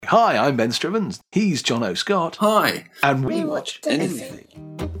Hi, I'm Ben Strivens. He's John O'Scott. Hi. And we watch anything.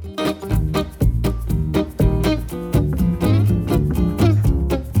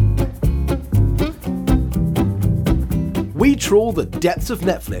 We trawl the depths of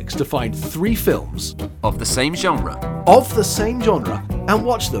Netflix to find 3 films Of the same genre. of the same genre and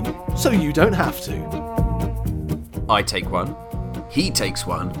watch them so you don't have to. I take one, he takes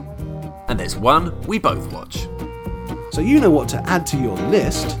one, and there's one we both watch. So you know what to add to your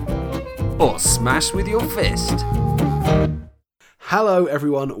list. Or smash with your fist. Hello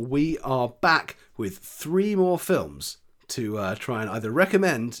everyone, we are back with 3 more films to try and either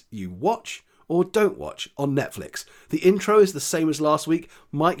recommend you watch or don't watch on Netflix. The intro is the same as last week.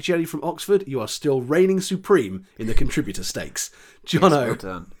 Mike Jelly from Oxford, you are still reigning supreme in the contributor stakes. Jono. Well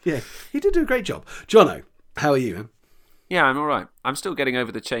done. Yeah, you did do a great job. Jono, how are you, man? Yeah, I'm all right. I'm still getting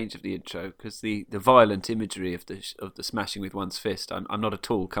over the change of the intro because the violent imagery of the smashing with one's fist, I'm not at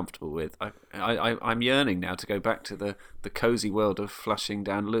all comfortable with. I'm yearning now to go back to the cosy world of flushing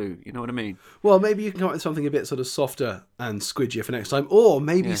down loo. You know what I mean? Well, maybe you can come up with something a bit sort of softer and squidgier for next time, or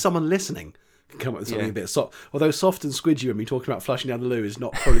maybe someone listening can come up with something a bit soft. Although soft and squidgy when we talking about flushing down the loo is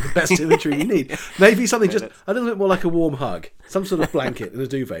not probably the best imagery you need. Maybe something just a little bit more like a warm hug, some sort of blanket and a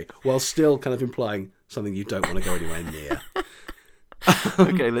duvet, while still kind of implying something you don't want to go anywhere near.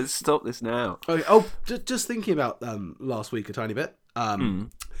 Okay, let's stop this now. Okay, just thinking about last week a tiny bit.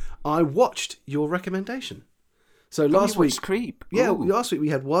 I watched your recommendation. So last week, Creep. yeah, Ooh. last week we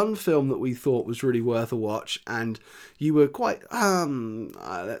had one film that we thought was really worth a watch, and you were quite,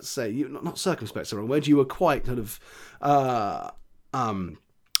 let's say, you not circumspect's the wrong word. You were quite kind of,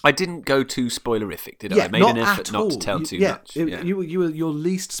 I didn't go too spoilerific, did I? yeah, I made not an effort at not all. to tell too Yeah, much. you were your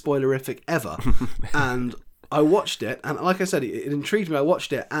least spoilerific ever, and I watched it, and like I said, it intrigued me. I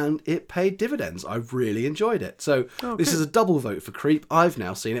watched it, and it paid dividends. I really enjoyed it. So this is a double vote for Creep. I've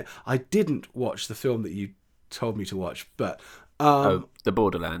now seen it. I didn't watch the film that you told me to watch, but The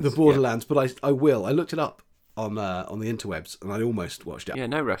Borderlands. The Borderlands. But I will. I looked it up on the interwebs, and I almost watched it. Yeah,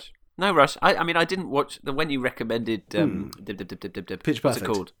 no rush. No rush. I mean, I didn't watch the when you recommended Pitch what's Perfect. it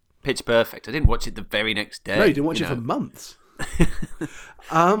called? Pitch Perfect. I didn't watch it the very next day. No, you didn't watch it for months. It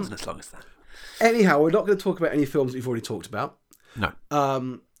wasn't as long as that. Anyhow, we're not going to talk about any films that we've already talked about.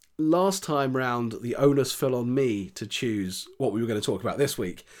 No. Last time round, the onus fell on me to choose what we were going to talk about this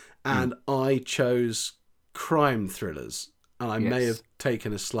week, and I chose crime thrillers, and I may have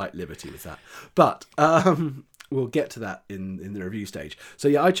taken a slight liberty with that, but we'll get to that in the review stage. So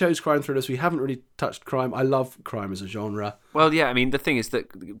yeah, I chose crime thrillers. We haven't really touched crime. I love crime as a genre. Well, yeah, I mean, the thing is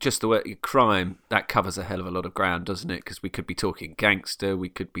that just the word crime, that covers a hell of a lot of ground, doesn't it? Because we could be talking gangster, we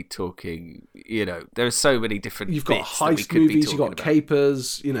could be talking, there are so many different You've got bits that we heist could be movies, you've got talking about.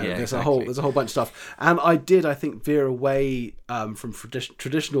 capers, Yeah, there's exactly. a whole bunch of stuff. And I did veer away from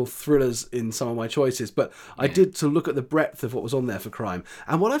traditional thrillers in some of my choices, but I did to look at the breadth of what was on there for crime.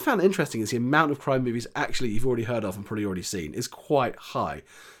 And what I found interesting is the amount of crime movies actually you've already heard of and probably already seen is quite high.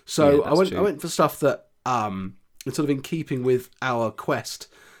 So I went for stuff that is sort of in keeping with our quest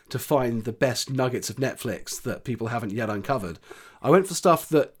to find the best nuggets of Netflix that people haven't yet uncovered. I went for stuff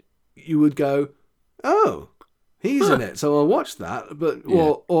that you would go, oh, he's in it, so I'll watch that. But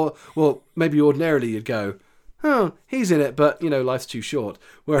or maybe ordinarily you'd go, oh, he's in it, but life's too short.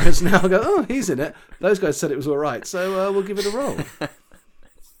 Whereas now I go, oh, he's in it. Those guys said it was all right, so we'll give it a roll.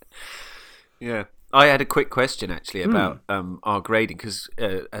 Yeah. I had a quick question actually about our grading because,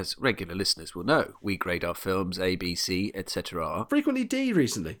 as regular listeners will know, we grade our films A, B, C, etc. Frequently D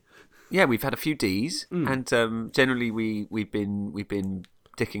recently. Yeah, we've had a few Ds, and generally we've been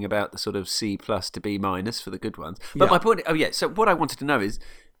dicking about the sort of C+ to B- for the good ones. But my point, so what I wanted to know is,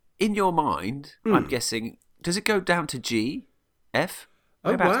 in your mind, I'm guessing, does it go down to G, F?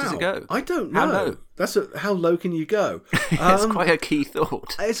 Whereabouts does it go? I don't know. How low? How low can you go? It's quite a key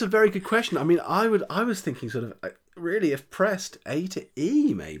thought. It's a very good question. I mean, I was thinking sort of really, if pressed, A to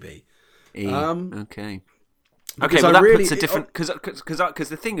E maybe. E. Okay. Because well, I that really- puts a different because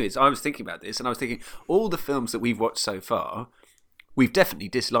the thing is, I was thinking about this, and I was thinking all the films that we've watched so far, we've definitely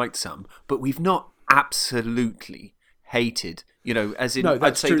disliked some, but we've not absolutely hated. As in, No, I'd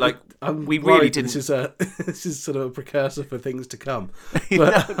that's say true. like I'm we really worried didn't. This is sort of a precursor for things to come.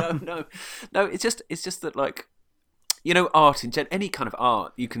 But, No. It's just that like. Art in any kind of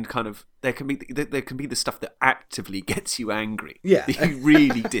art, you can kind of there can be the stuff that actively gets you angry, Yeah. that you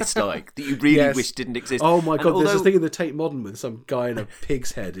really dislike, that you really Yes. wish didn't exist. Oh my And god! There's this although- thing in the Tate Modern with some guy in a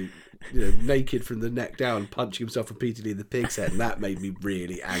pig's head, who, naked from the neck down, punching himself repeatedly in the pig's head, and that made me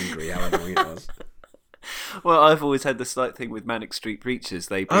really angry. How annoying it was. Well, I've always had the slight thing with Manic Street Preachers.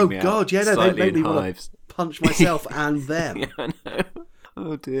 They bring Oh me god, out yeah, no, they slightly made in me want hives. to punch myself and them. Yeah, I know.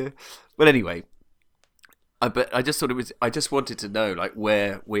 Oh dear. Well, anyway, but I just thought it was. I just wanted to know like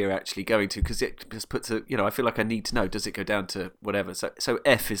where we're actually going to, because it just puts a. I feel like I need to know. Does it go down to whatever? So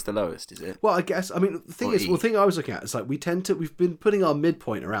F is the lowest, is it? Well, I guess. I mean, the thing Or is, E. the thing I was looking at is like we've been putting our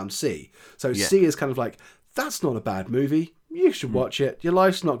midpoint around C. So Yeah. C is kind of like, that's not a bad movie. You should watch it. Your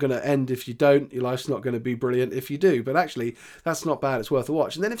life's not going to end if you don't. Your life's not going to be brilliant if you do. But actually, that's not bad. It's worth a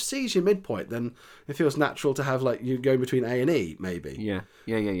watch. And then if C is your midpoint, then it feels natural to have like you going between A and E, maybe. Yeah.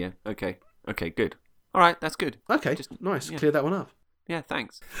 Okay, good. All right, that's good. Okay, nice. yeah. Cleared that one up. Yeah,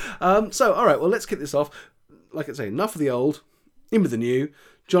 thanks. So, all right, well, let's kick this off. Like I say, enough of the old, in with the new.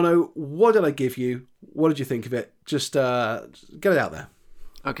 Jono, what did I give you? What did you think of it? Just get it out there.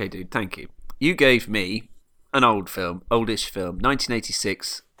 Okay, dude, thank you. You gave me an oldish film,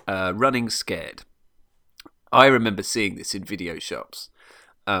 1986, Running Scared. I remember seeing this in video shops.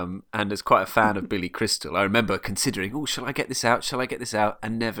 And as quite a fan of Billy Crystal, I remember considering, shall I get this out?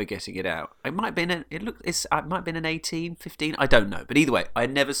 And never getting it out. It might have been an 18, 15, I don't know. But either way, I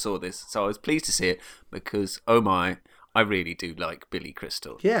never saw this, so I was pleased to see it because, oh my, I really do like Billy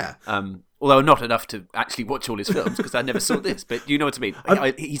Crystal. Yeah. Although not enough to actually watch all his films because I never saw this. But you know what I mean.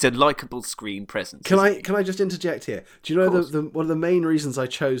 He's a likable screen presence. Can I just interject here? Do you know one of the main reasons I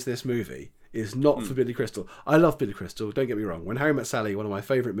chose this movie is not for Billy Crystal. I love Billy Crystal, don't get me wrong. When Harry Met Sally, one of my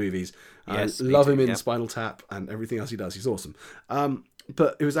favourite movies, Yes, I me love too, him in yeah. Spinal Tap and everything else he does. He's awesome.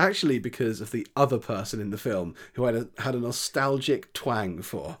 But it was actually because of the other person in the film who I had a nostalgic twang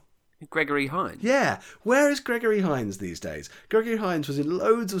for. Gregory Hines. Yeah, where is Gregory Hines these days? Gregory Hines was in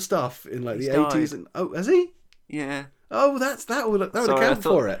loads of stuff in like He's the 80s. died. And has he? Yeah. Oh, that would Sorry, account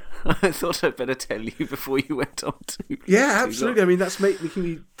for it. I thought I'd better tell you before you went on to. Yeah, absolutely. I mean, that's making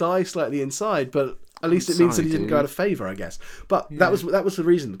me die slightly inside, but at least it means that he didn't go out of favour, I guess. But that was the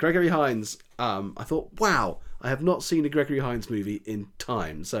reason. Gregory Hines. I thought, wow, I have not seen a Gregory Hines movie in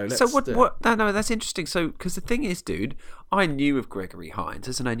time. So let's. So what? No, that's interesting. So because the thing is, dude, I knew of Gregory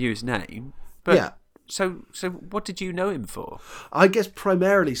Hines, and I knew his name. But Yeah. So what did you know him for? I guess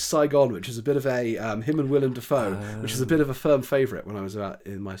primarily Saigon, which is a bit of a him and Willem Dafoe, which is a bit of a firm favourite when I was about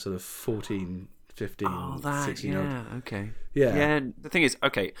in my sort of 14, 15, 16 year old. Okay. Yeah. Yeah. And the thing is,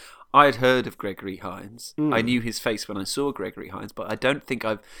 okay, I had heard of Gregory Hines. I knew his face when I saw Gregory Hines, but I don't think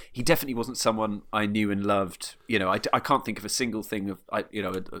he definitely wasn't someone I knew and loved. I can't think of a single thing of I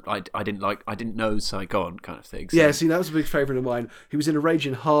didn't know Saigon kind of thing. So. Yeah, see, that was a big favourite of mine. He was in A Rage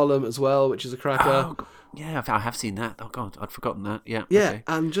in Harlem as well, which is a cracker. Oh, God. Yeah, I have seen that. Oh God, I'd forgotten that. Yeah. Yeah, Okay.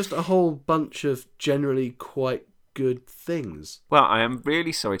 and just a whole bunch of generally quite good things. Well, I am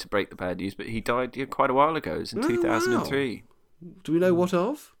really sorry to break the bad news, but he died quite a while ago. It was in 2003. Do we know what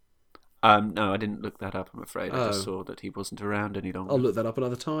of? No, I didn't look that up, I'm afraid. I just Oh. saw that he wasn't around any longer. I'll look that up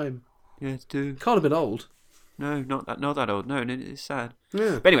another time. Yes, do. Can't have been old. No, not that old. No, it's sad.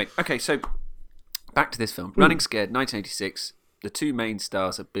 Yeah. But anyway, okay, so back to this film. Running Scared, 1986. The two main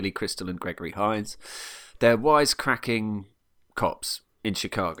stars are Billy Crystal and Gregory Hines. They're wisecracking cops in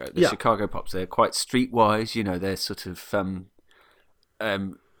Chicago. The Chicago cops, they're quite streetwise, they're sort of...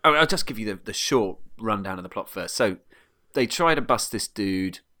 I'll just give you the short rundown of the plot first. So they try to bust this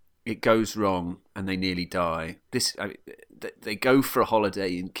dude. It goes wrong, and they nearly die. They go for a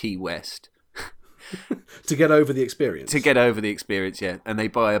holiday in Key West. To get over the experience. Yeah. And they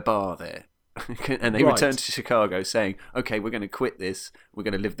buy a bar there. And they return to Chicago saying, okay, we're going to quit this. We're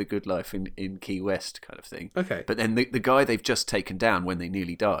going to live the good life in Key West kind of thing. Okay. But then the guy they've just taken down when they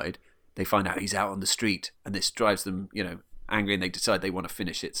nearly died, they find out he's out on the street, and this drives them, angry, and they decide they want to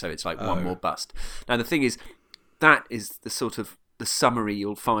finish it. So it's like one more bust. Now, the thing is, that is the sort of the summary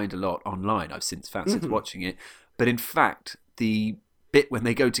you'll find a lot online. I've since found since watching it. But in fact, the bit when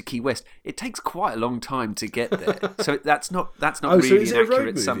they go to Key West, it takes quite a long time to get there. So that's not really so is an it a road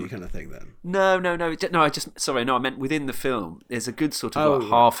accurate movie summary. kind of thing then? No. I meant within the film. There's a good sort of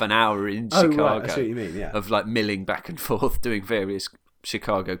half an hour in Chicago Right. I see what you mean, yeah. of like milling back and forth, doing various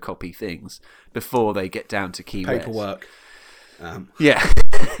Chicago copy things before they get down to Key West. Paperwork. Yeah,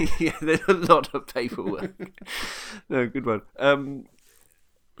 yeah. There's a lot of paperwork. No, good one.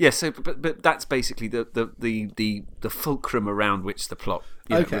 Yeah, so but that's basically the fulcrum around which the plot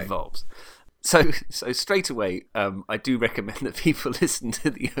revolves. So straight away, I do recommend that people listen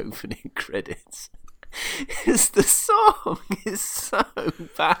to the opening credits. Because the song is so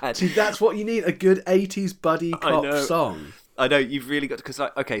bad. See, that's what you need, a good 80s buddy cop song. I know, you've really got to...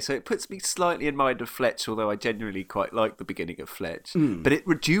 Because, so it puts me slightly in mind of Fletch, although I genuinely quite like the beginning of Fletch.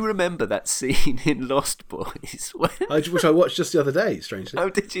 But do you remember that scene in Lost Boys? Which I watched just the other day, strangely. Oh,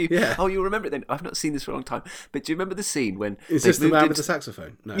 did you? Yeah. Oh, you remember it then? I've not seen this for a long time. But do you remember the scene when... Is this the man with the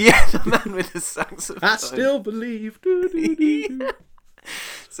saxophone? No. Yeah, the man with the saxophone. I still believe.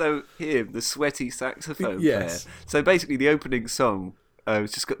 So him, the sweaty saxophone Yes. player. So basically, the opening song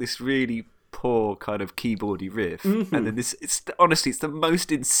it's just got this really poor kind of keyboardy riff, and then honestly, it's the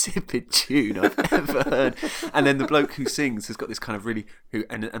most insipid tune I've ever heard. And then the bloke who sings has got this kind of really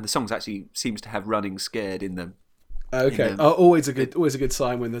and the songs actually seems to have running scared in them. Okay. Always a good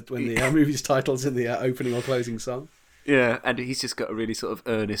sign when the movie's title's in the opening or closing song. Yeah, and he's just got a really sort of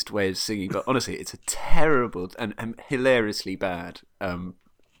earnest way of singing. But honestly, it's a terrible and hilariously bad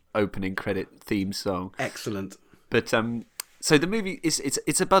opening credit theme song. Excellent. But so the movie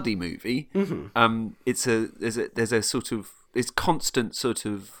it's a buddy movie. There's a sort of constant sort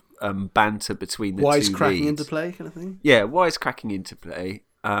of banter between the two leads. Wisecracking into play kind of thing. Yeah, wisecracking into play.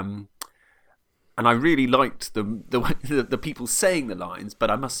 And I really liked the people saying the lines,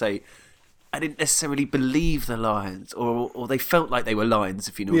 but I must say, I didn't necessarily believe the lines, or they felt like they were lines,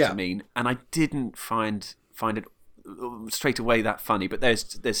 if you know what I mean. And I didn't find it straight away that funny, but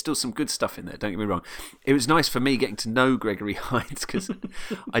there's still some good stuff in there. Don't get me wrong. It was nice for me getting to know Gregory Hines because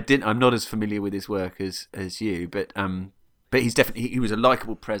I'm not as familiar with his work as you, but he's definitely he was a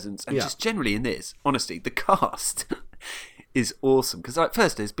likable presence, and just generally in this, honestly, the cast is awesome because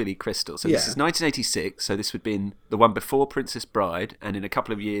first there's Billy Crystal. So this is 1986. So this would have been the one before Princess Bride, and in a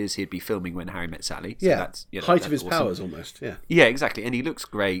couple of years he'd be filming When Harry Met Sally. So that's height of his powers almost. Yeah, exactly. And he looks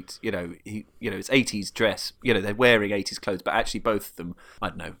great. It's 80s dress. They're wearing 80s clothes, but actually both of them, I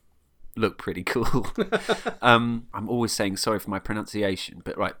don't know, look pretty cool. I'm always saying sorry for my pronunciation,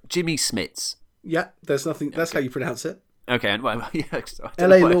 but right, Jimmy Smits. Yeah, there's nothing. That's how you pronounce it. Okay, and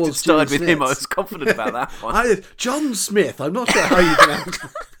L.A. Law's started with Jimmy him. I Smits. was confident about that one. John Smith. I'm not sure how you pronounce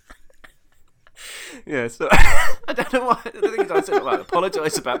it. Yeah, so I don't know why. The thing is, I said,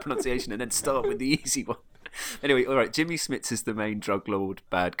 apologise about pronunciation and then start with the easy one. Anyway, all right. Jimmy Smits is the main drug lord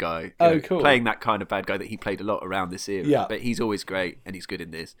bad guy. Cool. Playing that kind of bad guy that he played a lot around this era. Yeah. But he's always great and he's good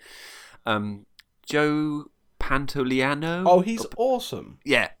in this. Joe Pantoliano. Oh, he's awesome.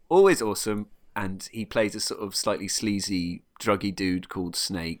 Yeah, always awesome. And he plays a sort of slightly sleazy, druggy dude called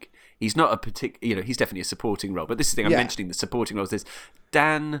Snake. He's not a particular, he's definitely a supporting role. But this is the thing, I'm mentioning the supporting roles. There's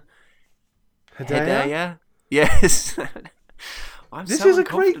Dan Hedaya. Yes. This is a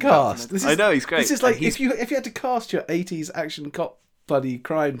great cast. I know, he's great. This is like if you had to cast your 80s action cop buddy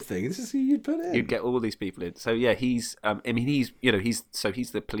crime thing, this is who you'd put in. You'd get all these people in. So yeah, he's he's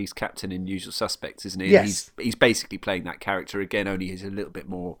the police captain in Usual Suspects, isn't he? Yes. He's basically playing that character again, only he's a little bit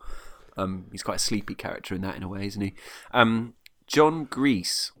more he's quite a sleepy character in that in a way, isn't he? John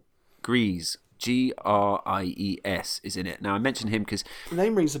Grease, Grease, Gries is in it. Now I mentioned him because the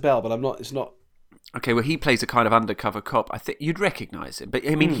name rings a bell, but it's not. Okay, well he plays a kind of undercover cop. I think you'd recognise him, but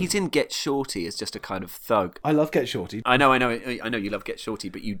I mean he's in Get Shorty as just a kind of thug. I love Get Shorty. I know you love Get Shorty,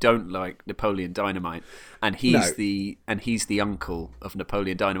 but you don't like Napoleon Dynamite, and he's the uncle of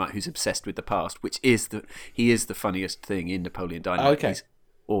Napoleon Dynamite who's obsessed with the past, which is he is the funniest thing in Napoleon Dynamite. Okay. He's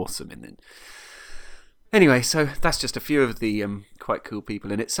awesome in it. Anyway, so that's just a few of the quite cool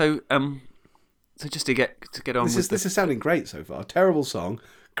people in it. So just to get on this with is sounding great so far. Terrible song,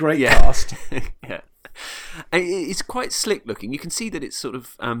 great cast. Yeah, and it's quite slick looking. You can see that it's sort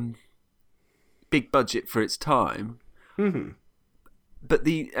of big budget for its time. Mm-hmm. But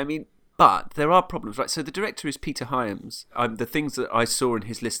there are problems, right? So the director is Peter Hyams. The things that I saw in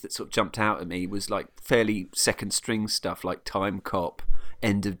his list that sort of jumped out at me was like fairly second string stuff, like Time Cop,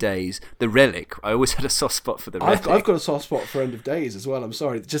 End of Days, The Relic. I always had a soft spot for The Relic. I've got a soft spot for End of Days as well. I'm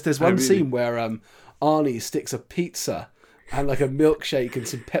sorry. Just there's one scene where Arnie sticks a pizza and like a milkshake and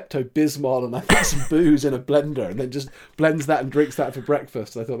some Pepto-Bismol and I think some booze in a blender and then just blends that and drinks that for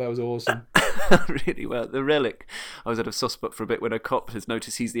breakfast. I thought that was awesome. Really well. The Relic, I was at a soft spot for a bit when a cop has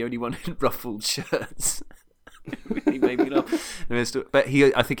noticed he's the only one in ruffled shirts. It really made me laugh. But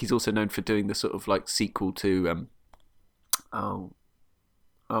I think he's also known for doing the sort of like sequel to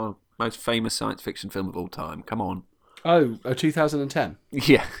most famous science fiction film of all time. Come on. 2010.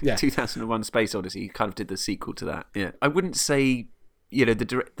 Yeah. 2001: Space Odyssey. He kind of did the sequel to that. Yeah, I wouldn't say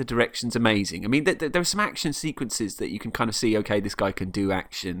the direction's amazing. I mean, there are some action sequences that you can kind of see. Okay, this guy can do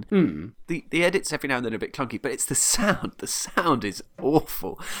action. The edits every now and then are a bit clunky, but it's the sound. The sound is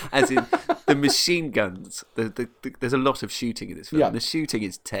awful. As in the machine guns. There's a lot of shooting in this film. Yeah. The shooting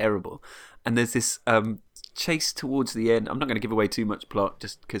is terrible, and there's this chase towards the end. I'm not going to give away too much plot,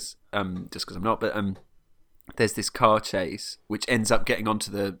 just because I'm not. But there's this car chase which ends up getting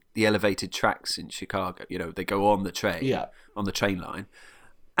onto the elevated tracks in Chicago. They go on the train, on the train line,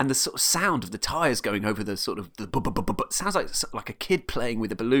 and the sort of sound of the tyres going over the sort of sounds like a kid playing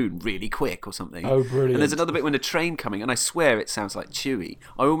with a balloon really quick or something. Oh, brilliant! And there's another bit when a train coming, and I swear it sounds like Chewie.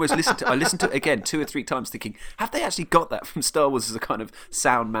 I listened to it again 2 or 3 times, thinking, have they actually got that from Star Wars as a kind of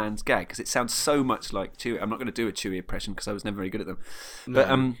sound man's gag? Because it sounds so much like Chewie. I'm not going to do a Chewie impression because I was never very good at them. No.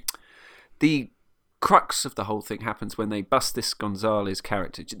 But the crux of the whole thing happens when they bust this Gonzalez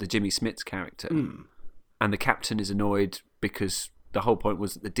character, the Jimmy Smits character, and the captain is annoyed because the whole point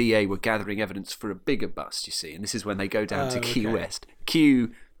was that the DA were gathering evidence for a bigger bust, you see, and this is when they go down to Key West.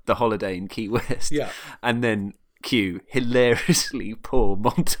 Cue the holiday in Key West. Yeah. And then cue hilariously poor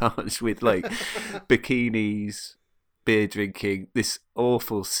montage with like bikinis, beer drinking, this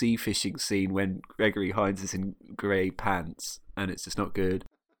awful sea fishing scene when Gregory Hines is in grey pants, and it's just not good.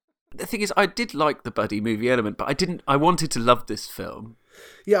 The thing is, I did like the buddy movie element, but I wanted to love this film.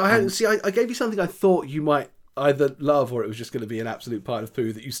 Yeah, I gave you something I thought you might either love, or it was just going to be an absolute pile of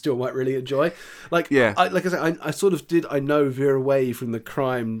poo that you still might really enjoy. Like, yeah. Like I said, I sort of did, I know, veer away from the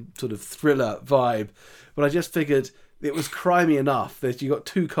crime sort of thriller vibe, but I just figured it was crimey enough that you got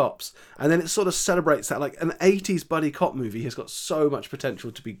 2 cops, and then it sort of celebrates that. Like, an 80s buddy cop movie has got so much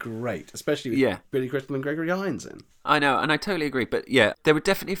potential to be great, especially with Billy Crystal and Gregory Hines in. I know, and I totally agree. But yeah, there were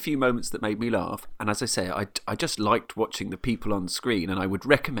definitely a few moments that made me laugh. And as I say, I just liked watching the people on screen, and I would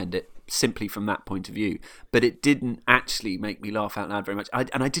recommend it simply from that point of view. But it didn't actually make me laugh out loud very much. And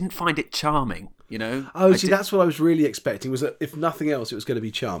I didn't find it charming, you know? Oh, see, that's what I was really expecting, was that if nothing else, it was going to be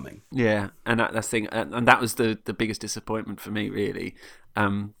charming. Yeah, and that's the thing. And that was the biggest disappointment for me, really.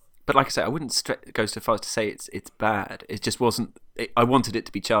 But like I say, I wouldn't go so far as to say it's bad. It just wasn't. I wanted it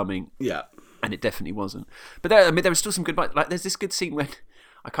to be charming. Yeah. And it definitely wasn't. But there was still some good. Like, there's this good scene when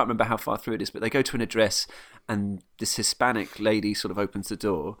I can't remember how far through it is, but they go to an address, and this Hispanic lady sort of opens the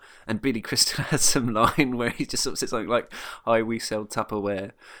door, and Billy Crystal has some line where he just sort of says something like, "Hi, we sell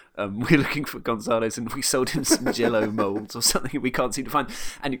Tupperware. We're looking for Gonzalez, and we sold him some Jello molds or something we can't seem to find."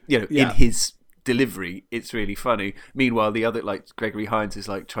 And in his delivery, it's really funny. Meanwhile, the other, like Gregory Hines, is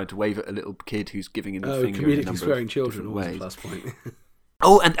like trying to wave at a little kid who's giving him a finger. Comedically swearing children always a plus point.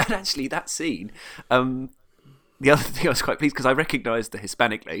 Oh, and actually, that scene, the other thing I was quite pleased, because I recognised the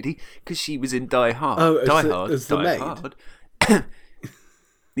Hispanic lady, because she was in Die Hard. Oh, Die Hard. As the maid? Hard.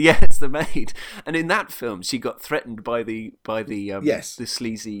 Yeah, it's the maid. And in that film, she got threatened by the the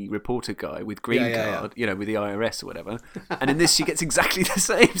sleazy reporter guy with green card, with the IRS or whatever. And in this, she gets exactly the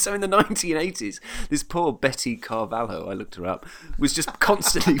same. So in the 1980s, this poor Betty Carvalho, I looked her up, was just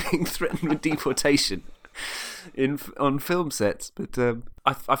constantly being threatened with deportation on film sets. But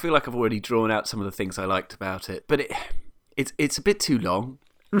I feel like I've already drawn out some of the things I liked about it. But it's a bit too long.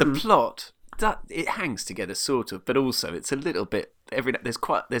 Mm-hmm. The plot, it hangs together sort of, but also it's a little bit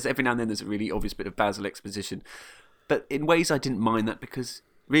there's every now and then there's a really obvious bit of Basil exposition, but in ways I didn't mind that, because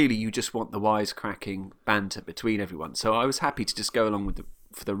really you just want the wisecracking banter between everyone. So I was happy to just go along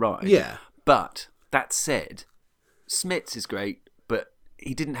for the ride. Yeah. But that said, Smits is great, but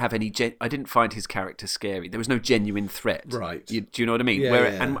he didn't have any. I didn't find his character scary. There was no genuine threat. Right. Do you know what I mean?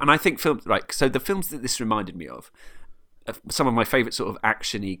 Yeah, And I think films, right? So the films that this reminded me of some of my favourite sort of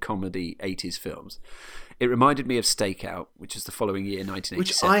actiony comedy 80s films. It reminded me of Stakeout, which is the following year, 1987.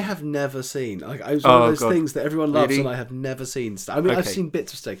 Which I have never seen. Like, it was one of those things that everyone loves, really? And I have never seen. I mean, I've seen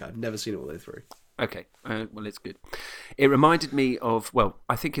bits of Stakeout. I've never seen it all the way through. Okay, well, it's good. It reminded me of,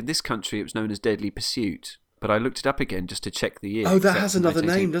 I think in this country it was known as Deadly Pursuit, but I looked it up again just to check the year. Oh, that has another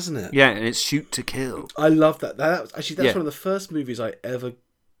name, doesn't it? Yeah, and it's Shoot to Kill. I love that. That's one of the first movies I ever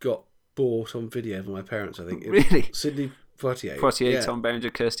got bought on video from my parents, I think. Really? Sidney Poitier. Poitier, Tom Berenger,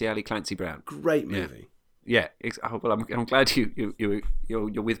 Kirstie Alley, Clancy Brown. Great movie. Yeah. I'm glad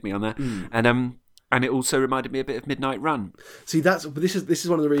you're with me on that. Mm. And it also reminded me a bit of Midnight Run. See, this is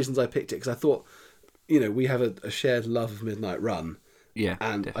one of the reasons I picked it, because I thought, we have a shared love of Midnight Run. Yeah,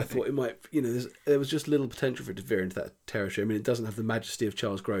 and definitely. I thought it might, there was just little potential for it to veer into that territory. I mean, it doesn't have the majesty of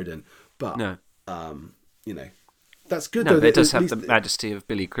Charles Grodin, but no, that's good. No, though. It does have the majesty of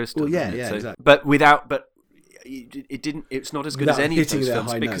Billy Crystal. Well, yeah, exactly. But it didn't. It's not as good as any of those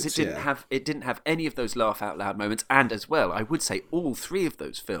films, because notes, it didn't have any of those laugh out loud moments. And as well, I would say all 3 of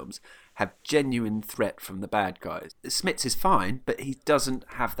those films have genuine threat from the bad guys. Smits is fine, but he doesn't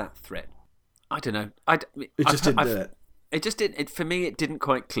have that threat. I don't know. It just didn't do it. It just didn't. For me, it didn't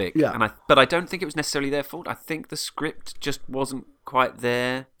quite click. Yeah. But I don't think it was necessarily their fault. I think the script just wasn't quite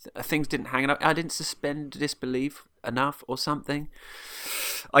there. Things didn't hang up. I didn't suspend disbelief enough or something.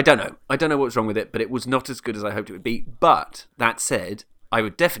 I don't know. I don't know what's wrong with it, but it was not as good as I hoped it would be. But that said, I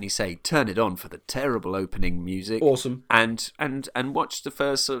would definitely say turn it on for the terrible opening music. Awesome. And watch the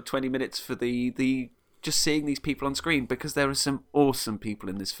first sort of 20 minutes for the just seeing these people on screen, because there are some awesome people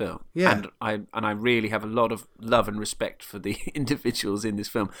in this film. Yeah. And I really have a lot of love and respect for the individuals in this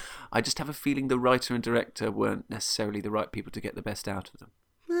film. I just have a feeling the writer and director weren't necessarily the right people to get the best out of them.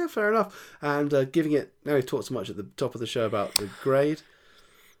 Yeah, fair enough. And giving it... Now we've talked so much at the top of the show about the grade.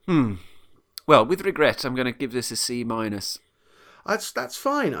 Well, with regret, I'm going to give this a C-. That's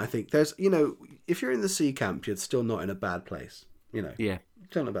fine, I think. There's, you know, if you're in the C camp, you're still not in a bad place. You know. Yeah.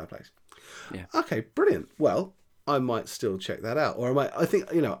 Still in a bad place. Yeah. Okay, brilliant. Well, I might still check that out. Or I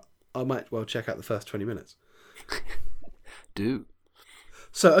think, you know, I might well check out the first 20 minutes. Do.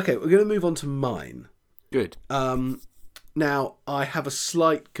 So, okay, we're going to move on to mine. Good. Now, I have a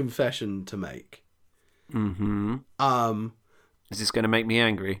slight confession to make. Mm-hmm. Is this going to make me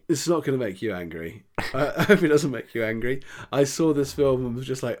angry? It's not going to make you angry. I hope it doesn't make you angry. I saw this film and was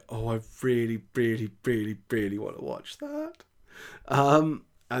just like, oh, I really, really, really, really want to watch that.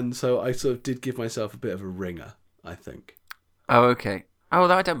 And so I sort of did give myself a bit of a ringer, I think. Oh, okay. Oh,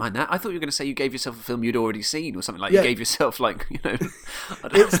 I don't mind that. I thought you were going to say you gave yourself a film you'd already seen or something. Like you gave yourself, like, you know...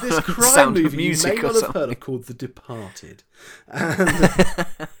 It's this crime Sound of movie Music you may not have heard of called The Departed. And...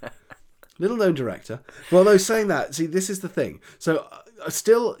 little known director. Well, no, saying that, see, this is the thing. So I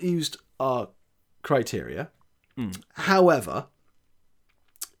still used our criteria. However,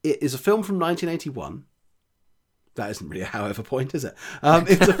 it is a film from 1981. That isn't really a however point, is it?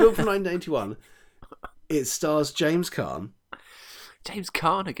 It's a film from 1981. It stars James Caan. James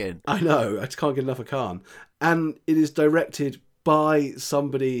Caan again. I know, I just can't get enough of Caan. And it is directed by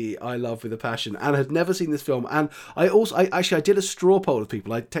somebody I love with a passion, and had never seen this film. And I did a straw poll of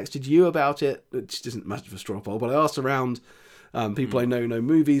people. I texted you about it, which isn't much of a straw poll, but I asked around people I know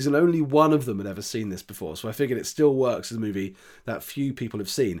movies, and only one of them had ever seen this before. So I figured it still works as a movie that few people have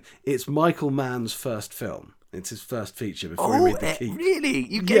seen. It's Michael Mann's first film. It's his first feature before he made The Keep. Really?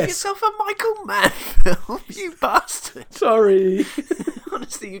 You gave yourself a Michael Mann film, you bastard. Sorry.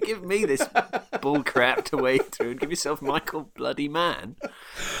 Honestly, you give me this bull crap to wade through and give yourself Michael bloody Mann.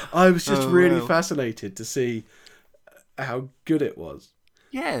 I was just really fascinated to see how good it was.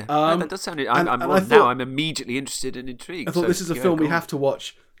 Yeah, that does sound... I'm immediately interested and intrigued. I thought this is a film we have to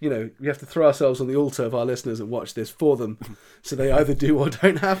watch. You know, we have to throw ourselves on the altar of our listeners and watch this for them, so they either do or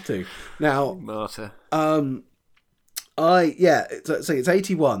don't have to. Now, martyr. It's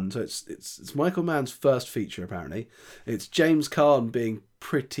 81, so it's Michael Mann's first feature apparently. It's James Caan being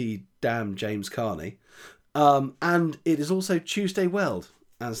pretty damn James Caan-y, and it is also Tuesday Weld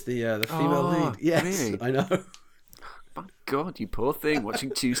as the female lead. Yes, really? I know. My God, you poor thing,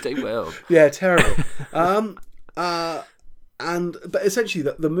 watching Tuesday Weld. Yeah, terrible. But essentially,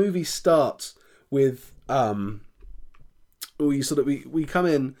 the movie starts with we come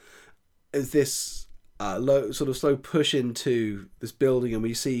in as this slow push into this building, and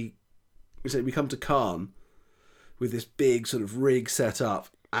we come to Caan with this big sort of rig set up,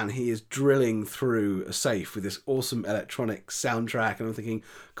 and he is drilling through a safe with this awesome electronic soundtrack, and I'm thinking,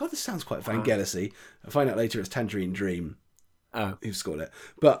 God, this sounds quite Vangelis-y. I find out later it's Tangerine Dream who scored it,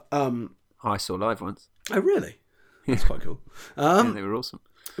 but I saw live once. Oh, really? That's quite cool. Yeah, they were awesome.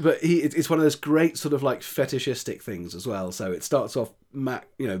 But it's one of those great sort of like fetishistic things as well. So it starts off,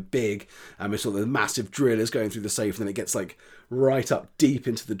 big, and we saw the massive drill is going through the safe, and then it gets like right up deep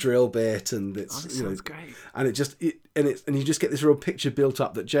into the drill bit, and it's sounds great. And you just get this real picture built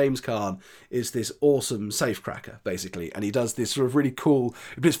up that James Caan is this awesome safe cracker basically, and he does this sort of really cool.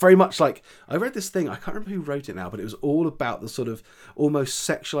 But it's very much like, I read this thing, I can't remember who wrote it now, but it was all about the sort of almost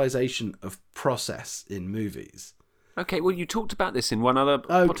sexualization of process in movies. Okay, well, you talked about this in one other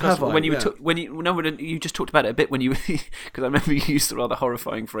podcast you just talked about it a bit when you, because I remember you used the rather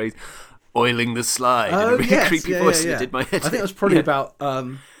horrifying phrase, "oiling the slide" in a really creepy voice, and it did my head. I think it was probably about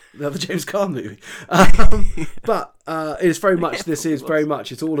the other James Caan movie, but it's very much.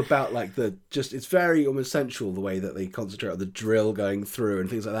 It's all about like it's very almost sensual the way that they concentrate on the drill going through and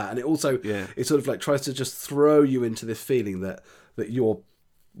things like that, and it also it sort of like tries to just throw you into this feeling that you're,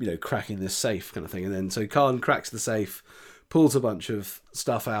 cracking this safe kind of thing. And then so Caan cracks the safe, pulls a bunch of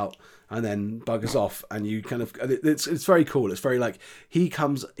stuff out, and then buggers off. And you kind of, it's very cool. It's very like, he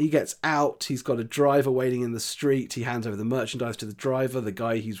gets out, he's got a driver waiting in the street, he hands over the merchandise to the driver, the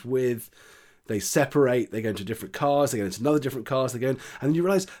guy he's with, they separate, they go into different cars, they go into another different cars, they go in, and then you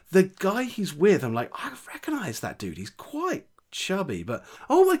realise the guy he's with, I'm like, I recognise that dude, he's quite chubby, but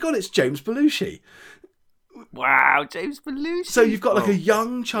oh my God, it's James Belushi. Wow, James Belushi. So you've got like a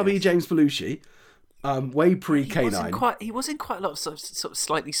young, chubby James Belushi, way pre-K9. He was in quite a lot of sort of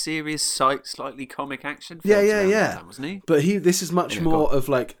slightly serious, slightly comic action films. Yeah. Time, wasn't he? But this is much more of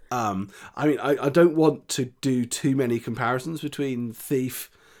like, I don't want to do too many comparisons between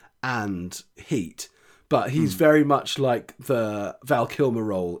Thief and Heat, but he's very much like the Val Kilmer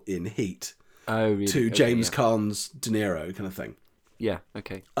role in Heat to James Caan's De Niro kind of thing. Yeah,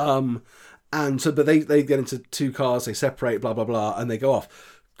 okay. And so, but they get into two cars, they separate, blah, blah, blah, and they go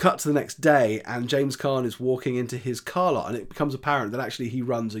off. Cut to the next day, and James Caan is walking into his car lot, and it becomes apparent that actually he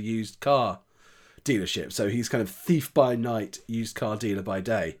runs a used car dealership. So he's kind of thief by night, used car dealer by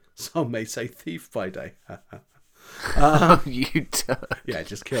day. Some may say thief by day. You turd. Yeah,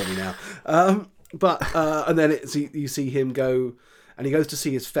 just kill me now. And then you see him go, and he goes to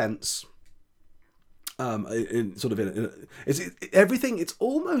see his fence. Everything. It's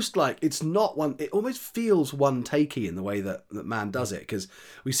almost like it's not one. It almost feels one takey in the way that man does it, because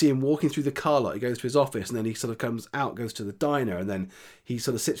we see him walking through the car lot. He goes to his office, and then he sort of comes out, goes to the diner, and then he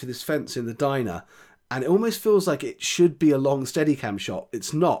sort of sits with his fence in the diner. And it almost feels like it should be a long Steadicam shot.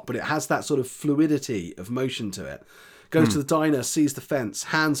 It's not, but it has that sort of fluidity of motion to it. Goes to the diner, sees the fence,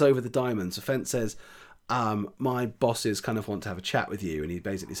 hands over the diamonds. The fence says, my bosses kind of want to have a chat with you. And he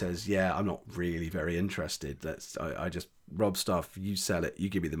basically says, yeah, I'm not really very interested. I just rob stuff, you sell it, you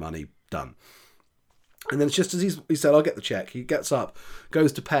give me the money, done. And then it's just as he said, I'll get the check. He gets up,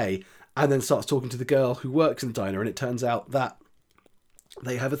 goes to pay, and then starts talking to the girl who works in the diner. And it turns out that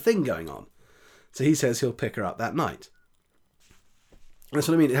they have a thing going on. So he says he'll pick her up that night. That's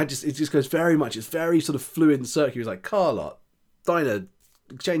what I mean. It just goes very much. It's very sort of fluid and circular. It's like car lot, diner,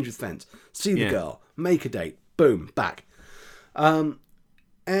 exchange with fence, see the girl, make a date, boom, back.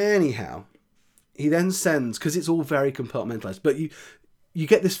 Anyhow, he then sends, because it's all very compartmentalized, but you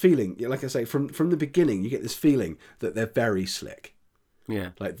get this feeling, like I say, from the beginning, you get this feeling that they're very slick.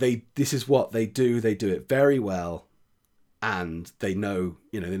 Yeah. Like this is what they do it very well, and they know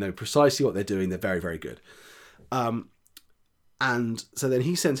precisely what they're doing. They're very, very good. And so then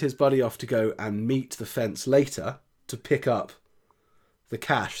he sends his buddy off to go and meet the fence later to pick up the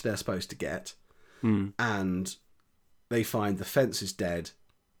cash they're supposed to get. And they find the fence is dead.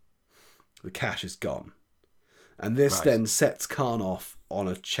 The cash is gone. And this then sets Caan off on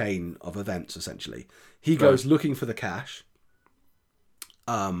a chain of events, essentially. He goes looking for the cash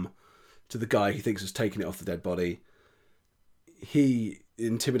to the guy he thinks has taken it off the dead body. He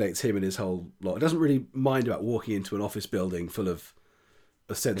intimidates him and his whole lot. He doesn't really mind about walking into an office building full of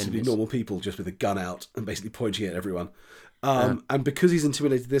ostensibly normal people just with a gun out and basically pointing at everyone. And because he's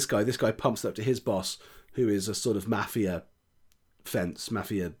intimidated this guy pumps it up to his boss, who is a sort of mafia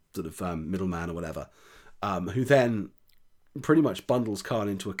sort of middleman or whatever, who then pretty much bundles Caan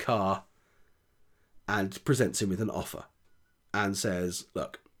into a car and presents him with an offer and says,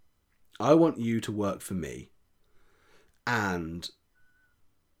 look, I want you to work for me, and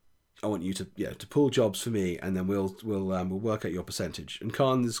I want you to pull jobs for me, and then we'll work out your percentage. And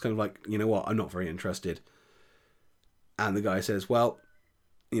Caan is kind of like, you know what, I'm not very interested. And the guy says, well,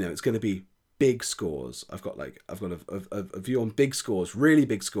 it's going to be big scores. I've got a view on big scores, really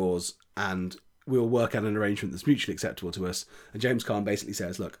big scores, and we'll work out an arrangement that's mutually acceptable to us. And James Caan basically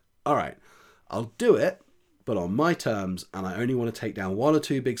says, look, all right, I'll do it, but on my terms, and I only want to take down one or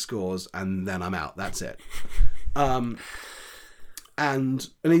two big scores, and then I'm out. That's it. And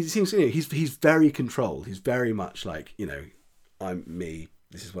he seems, he's very controlled. He's very much like, I'm me.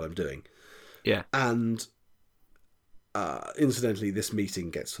 This is what I'm doing. Yeah. And incidentally, this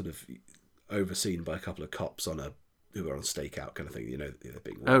meeting gets sort of overseen by a couple of cops who are on stakeout kind of thing. They're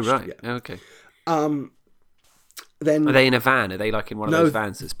being watched. Oh right. Yeah. Okay. Then are they in a van? Are they like in one of those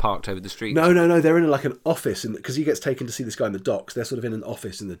vans that's parked over the street? No. They're in like an office, because he gets taken to see this guy in the docks. They're sort of in an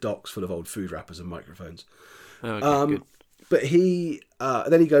office in the docks full of old food wrappers and microphones. Oh, okay, good. But he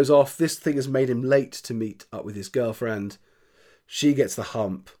then he goes off. This thing has made him late to meet up with his girlfriend. She gets the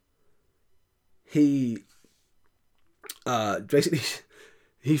hump. He basically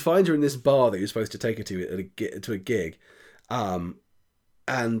he finds her in this bar that he was supposed to take her to a gig.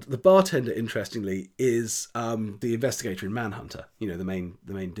 And the bartender, interestingly, is the investigator in Manhunter. The main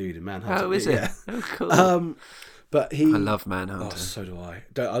dude in Manhunter. Oh, is it? Yeah. Oh, cool. But I love Manhunter. Oh, so do I.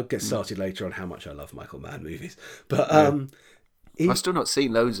 I'll get started later on how much I love Michael Mann movies. But I've still not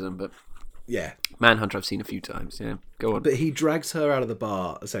seen loads of them, but yeah, Manhunter I've seen a few times. Yeah, go on. But he drags her out of the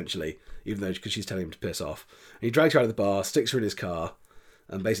bar essentially, even though because she's telling him to piss off. And he drags her out of the bar, sticks her in his car,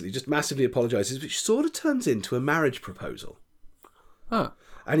 and basically just massively apologizes, which sort of turns into a marriage proposal. Oh.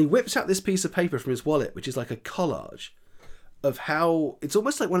 And he whips out this piece of paper from his wallet, which is like a collage of how it's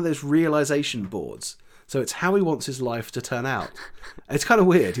almost like one of those realization boards. So it's how he wants his life to turn out. And it's kind of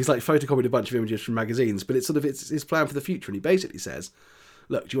weird. He's like photocopied a bunch of images from magazines, but it's his plan for the future. And he basically says,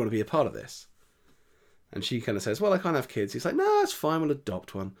 look, do you want to be a part of this? And she kind of says, well, I can't have kids. He's like, no, it's fine. We'll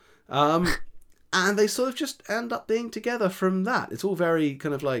adopt one. And they sort of just end up being together from that. It's all very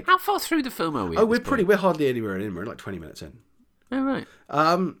kind of like... How far through the film are we? We're hardly anywhere in. We're like 20 minutes in. Oh, right.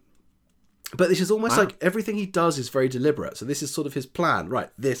 But this is almost like everything he does is very deliberate. So this is sort of his plan. Right,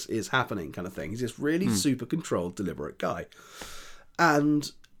 this is happening kind of thing. He's this really super controlled, deliberate guy.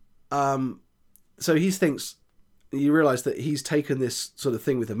 And so he thinks... You realise that he's taken this sort of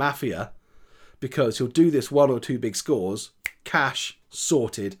thing with the mafia because he'll do this 1 or 2 big scores, cash,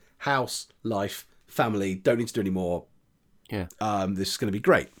 sorted, house, life, family, don't need to do any more. Yeah. This is going to be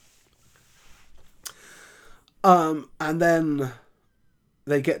great. And then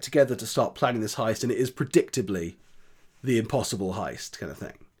they get together to start planning this heist, and it is predictably the impossible heist kind of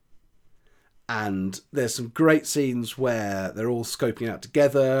thing. And there's some great scenes where they're all scoping out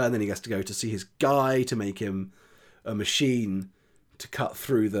together, and then he gets to go to see his guy to make him a machine to cut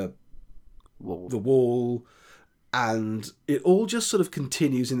through the wall. And it all just sort of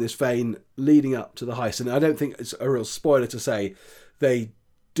continues in this vein leading up to the heist. And I don't think it's a real spoiler to say they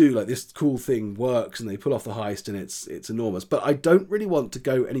do, like, this cool thing works and they pull off the heist and it's enormous. But I don't really want to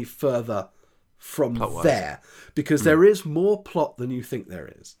go any further from Plot-wise. there because there is more plot than you think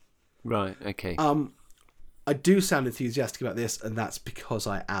there is. Right, okay. I do sound enthusiastic about this, and that's because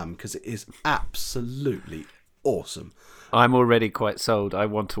I am, because it is absolutely awesome. I'm already quite sold. I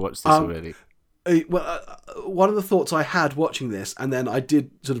want to watch this already. One of the thoughts I had watching this, and then I did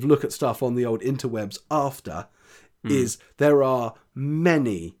sort of look at stuff on the old interwebs after, is there are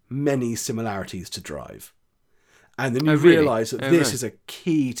many, many similarities to Drive. And then you realise that this is a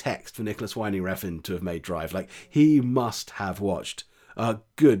key text for Nicholas Winding Refn to have made Drive. Like, he must have watched a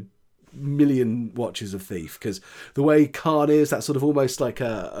good million watches of Thief, because the way Khan is, that sort of almost like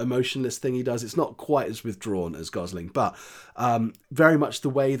a emotionless thing he does, it's not quite as withdrawn as Gosling, but very much the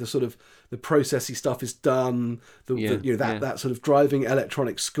way the sort of the processy stuff is done, that sort of driving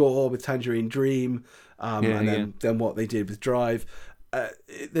electronic score with Tangerine Dream, then what they did with Drive.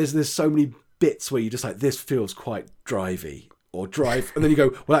 There's so many bits where you just like, this feels quite drivey, or Drive, and then you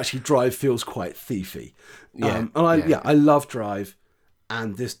go, well, actually Drive feels quite thiefy. I love Drive,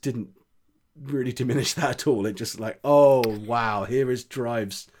 and this didn't really diminish that at all. It just like, oh wow, here is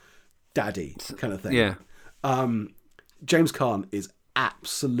Drive's daddy kind of thing. Yeah. James Caan is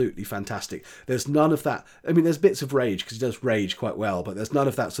absolutely fantastic. There's none of that. I mean, there's bits of rage because he does rage quite well, but there's none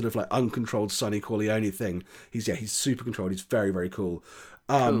of that sort of like uncontrolled Sonny Corleone thing. He's super controlled. He's very, very cool.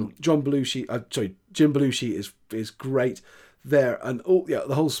 Jim Belushi is great there, and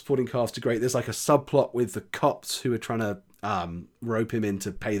the whole supporting cast are great. There's like a subplot with the cops who are trying to rope him in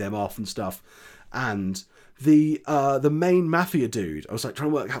to pay them off and stuff, and the main mafia dude, I was like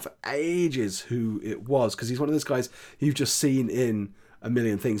trying to work out for ages who it was, because he's one of those guys you've just seen in a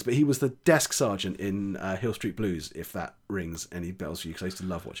million things, but he was the desk sergeant in Hill Street Blues, if that rings any bells for you, because I used to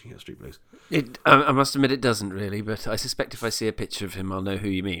love watching Hill Street Blues. I must admit it doesn't really, but I suspect if I see a picture of him I'll know who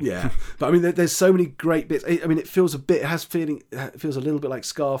you mean. Yeah, but I mean there's so many great bits. I mean it feels a little bit like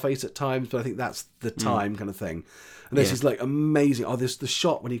Scarface at times, but I think that's the time kind of thing. And this is like amazing. The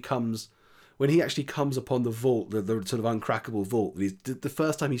shot when he actually comes upon the vault, the sort of uncrackable vault, the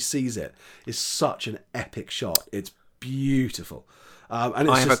first time he sees it is such an epic shot. It's beautiful. And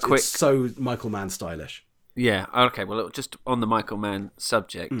it's so Michael Mann stylish. Yeah, okay, well, just on the Michael Mann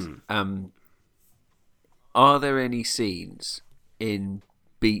subject, are there any scenes in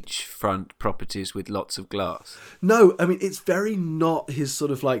beachfront properties with lots of glass? No, I mean, it's very not his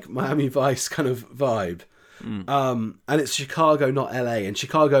sort of like Miami Vice kind of vibe. And it's Chicago, not LA. And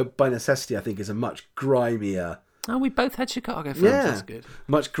Chicago, by necessity, I think, is a much grimier... Oh, we both had Chicago films. Yeah, that's good.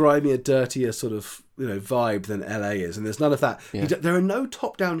 Much grimier, dirtier sort of vibe than LA is, and there's none of that. Yeah. There are no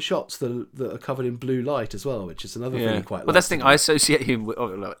top-down shots that are covered in blue light as well, which is another thing you quite like. Well, that's the thing. I associate him with,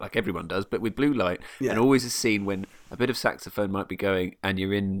 like everyone does, but with blue light, and always a scene when a bit of saxophone might be going, and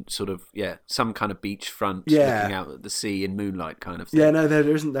you're in sort of some kind of beachfront, looking out at the sea in moonlight kind of thing. Yeah, no,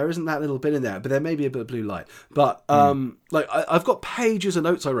 there isn't that little bit in there, but there may be a bit of blue light. But like I've got pages of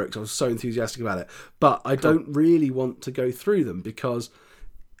notes I wrote because I was so enthusiastic about it, but I don't really want to go through them because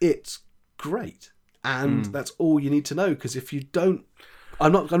it's great, and that's all you need to know. Because if you don't,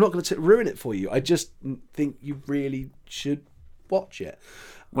 I'm not going to ruin it for you. I just think you really should watch it.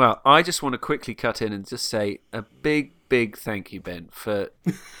 Well, I just want to quickly cut in and just say a big, big thank you, Ben, for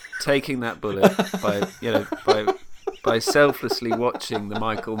taking that bullet by selflessly watching the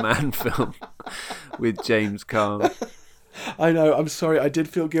Michael Mann film with James Caan. I know, I'm sorry, I did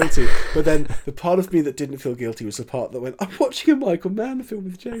feel guilty, but then the part of me that didn't feel guilty was the part that went, I'm watching a Michael Mann film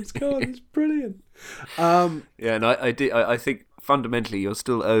with James Caan, it's brilliant. And I think fundamentally you're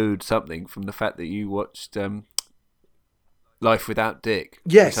still owed something from the fact that you watched Life Without Dick.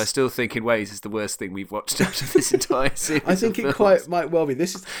 Yes. Which I still think in ways is the worst thing we've watched out of this entire series. I think of it films. might well be.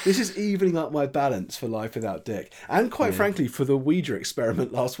 This is evening up my balance for Life Without Dick, and quite frankly for the Ouija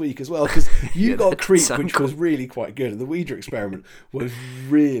experiment last week as well, because you got Creep, which was really quite good, and the Ouija experiment was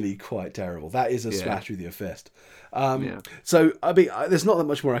really quite terrible. That is a smash with your fist. So I mean, there's not that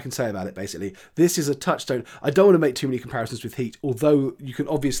much more I can say about it. Basically, this is a touchstone. I don't want to make too many comparisons with Heat, although you can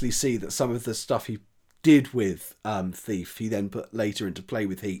obviously see that some of the stuff he did with Thief, he then put later into play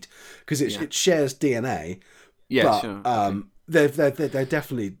with Heat, because it shares DNA. Yeah, but, sure. They're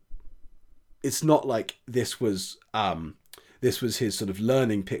definitely. It's not like this was his sort of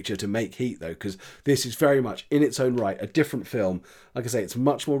learning picture to make Heat, though, because this is very much in its own right a different film. Like I say, it's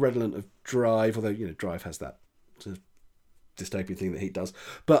much more redolent of Drive, although Drive has that sort of dystopian thing that Heat does.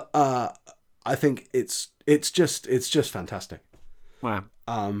 But I think it's just fantastic. Wow.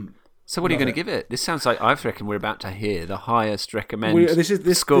 So what are you going to give it? This sounds like I reckon we're about to hear the highest recommend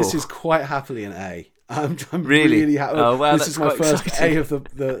score. This is quite happily an A. I'm really happy. Oh wow, this is my first exciting. A of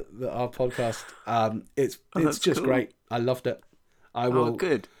our podcast. It's just cool. great. I loved it. I will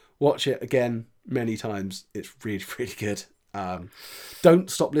watch it again many times. It's really, really good. Don't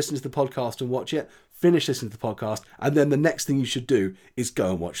stop listening to the podcast and watch it. Finish listening to the podcast, and then the next thing you should do is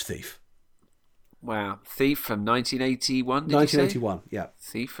go and watch Thief. Wow. Thief from 1981, 1981, yeah.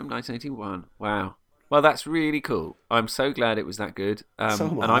 Thief from 1981. Wow. Well, that's really cool. I'm so glad it was that good. So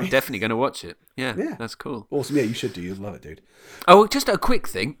am and I. I'm definitely going to watch it. Yeah, that's cool. Awesome. Yeah, you should do. You'll love it, dude. Oh, just a quick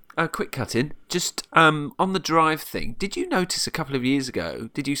thing. A quick cut in. Just on the Drive thing. Did you notice a couple of years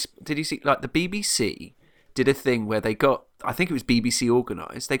ago, did you see, like, the BBC did a thing where they got, I think it was BBC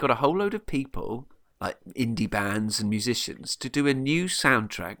organised, they got a whole load of people, like indie bands and musicians, to do a new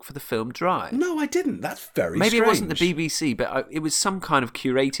soundtrack for the film Drive. No, I didn't. That's very Maybe strange. it wasn't the BBC, but it was some kind of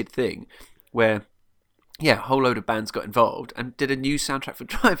curated thing where, a whole load of bands got involved and did a new soundtrack for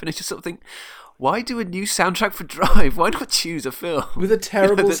Drive. And I just sort of think, why do a new soundtrack for Drive? Why not choose a film with a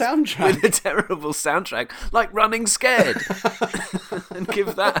terrible soundtrack? With a terrible soundtrack, like Running Scared, and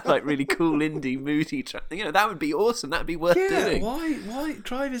give that like really cool indie moody track. That would be awesome. That'd be worth doing. Why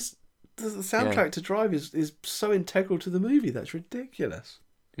Drive is the soundtrack to Drive is so integral to the movie. That's ridiculous.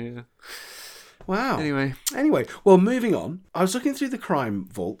 Yeah. Wow. Anyway, well, moving on. I was looking through the crime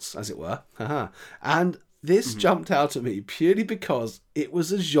vaults, as it were, and this jumped out at me purely because it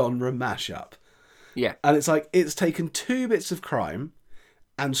was a genre mashup. Yeah. And it's like, it's taken two bits of crime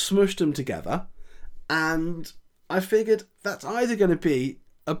and smushed them together, and I figured that's either going to be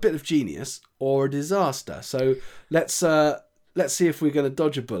a bit of genius or a disaster. So let's see if we're going to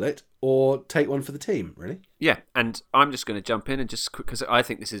dodge a bullet or take one for the team, really. Yeah, and I'm just going to jump in and just, because I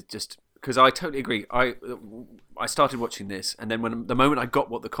think this is just, because I totally agree. I started watching this, and then the moment I got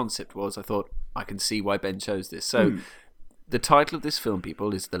what the concept was, I thought, I can see why Ben chose this. So the title of this film,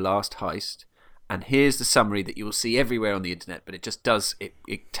 people, is The Last Heist, and here's the summary that you will see everywhere on the internet, but it just does,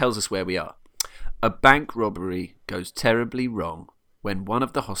 it tells us where we are. A bank robbery goes terribly wrong when one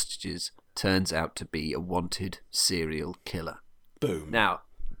of the hostages turns out to be a wanted serial killer. Boom. Now,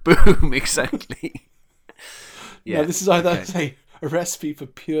 boom, exactly. Yeah, this is either a recipe for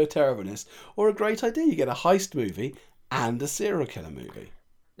pure terribleness or a great idea. You get a heist movie and a serial killer movie.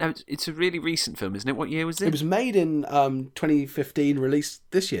 Now, it's a really recent film, isn't it? What year was it? It was made in 2015, released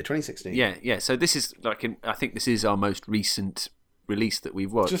this year, 2016. Yeah. So this is I think this is our most recent release that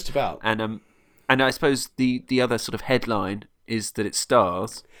we've watched. Just about. And I suppose the other sort of headline is that it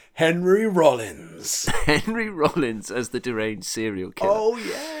stars Henry Rollins. Henry Rollins as the deranged serial killer. Oh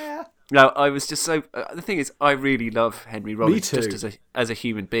yeah. Now, I was just so... the thing is, I really love Henry Rollins. Me too. Just as a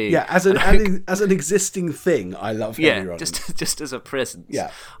human being. Yeah, as an existing thing, I love Henry Rollins. just as a presence.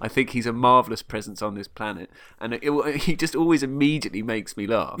 Yeah. I think he's a marvellous presence on this planet. And he just always immediately makes me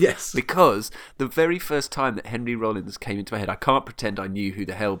laugh. Yes. Because the very first time that Henry Rollins came into my head, I can't pretend I knew who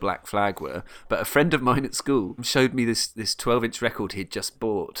the hell Black Flag were, but a friend of mine at school showed me this 12-inch record he'd just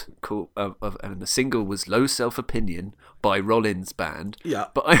bought, and the single was Low Self-Opinion by Rollins Band. Yeah.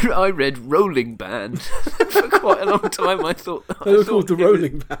 But I read Rolling Band for quite a long time. I thought they were called the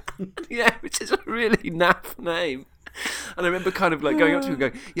Rolling Band. Yeah, which is a really naff name. And I remember kind of like going up to him and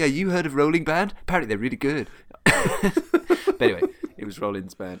going, "Yeah, you heard of Rolling Band? Apparently they're really good." But anyway, it was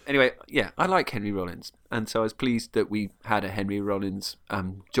Rollins Band. Anyway, yeah, I like Henry Rollins, and so I was pleased that we had a Henry Rollins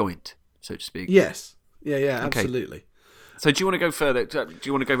joint, so to speak. Yes. Yeah, Okay. absolutely. So do you want to go further? Do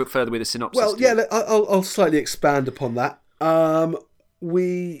you want to go further with a synopsis? Well, yeah, I'll slightly expand upon that.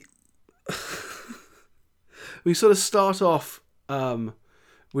 We sort of start off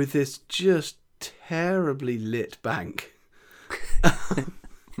with this just terribly lit bank.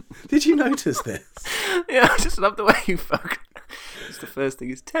 Did you notice this? Yeah, I just love the way you the first thing.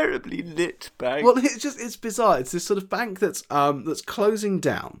 It's terribly lit bank. Well, it's bizarre. It's this sort of bank that's closing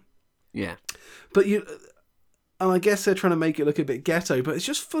down. Yeah. But and I guess they're trying to make it look a bit ghetto, but it's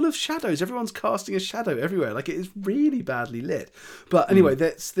just full of shadows. Everyone's casting a shadow everywhere. Like, it is really badly lit. But anyway,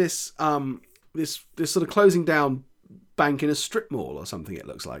 that's this sort of closing down bank in a strip mall or something, it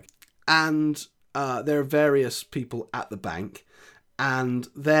looks like. And there are various people at the bank. And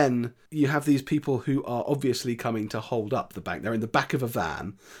then you have these people who are obviously coming to hold up the bank. They're in the back of a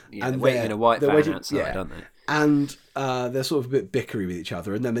van. Yeah, and they're waiting in a white van outside, aren't they? And they're sort of a bit bickery with each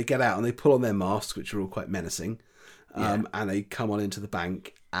other. And then they get out and they pull on their masks, which are all quite menacing. And they come on into the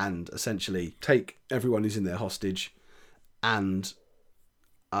bank and essentially take everyone who's in there hostage and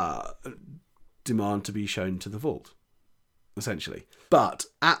demand to be shown to the vault, essentially. But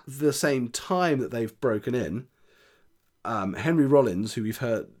at the same time that they've broken in, Henry Rollins, who we've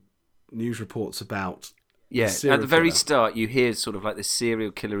heard news reports about. Yeah, at the very start, you hear sort of like the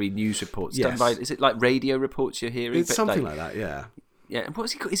serial killery news reports done by. Is it like radio reports you're hearing? It's something like that, yeah. Yeah, and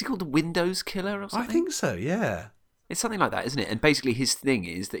what's he called? Is he called the Windows Killer or something? I think so, yeah. It's something like that, isn't it? And basically, his thing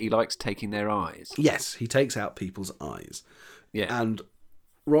is that he likes taking their eyes. Yes, he takes out people's eyes. Yeah, and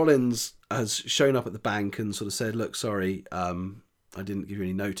Rollins has shown up at the bank and sort of said, "Look, sorry, I didn't give you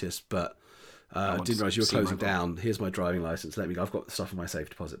any notice, but." I didn't realise you were closing down. Here's my driving licence. Let me go. I've got the stuff in my safe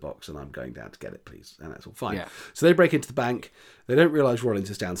deposit box and I'm going down to get it, please. And that's all fine. Yeah. So they break into the bank. They don't realise Rollins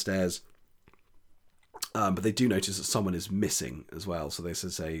is downstairs. But they do notice that someone is missing as well. So they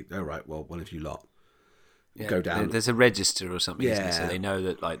say, "Oh, right, well, one of you lot go down." There's a register or something, isn't there? So they know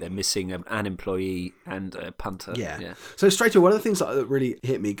that like they're missing an employee and a punter. Yeah. So straight away, one of the things that really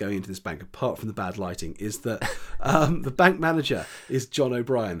hit me going into this bank, apart from the bad lighting, is that the bank manager is John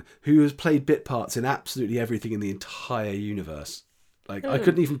O'Brien, who has played bit parts in absolutely everything in the entire universe. Like, I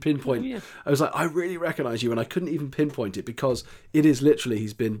couldn't even pinpoint. Yeah. I was like, I really recognise you, and I couldn't even pinpoint it because it is literally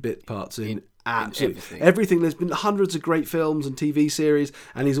he's been bit parts in absolutely everything. There's been hundreds of great films and TV series,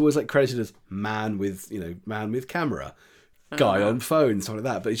 and he's always like credited as man with camera, guy on phone, something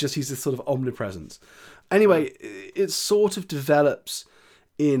like that. But he's this sort of omnipresence. Anyway, it sort of develops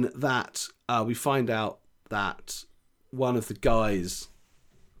in that we find out that one of the guys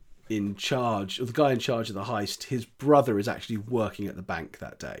in charge, or the guy in charge of the heist, his brother is actually working at the bank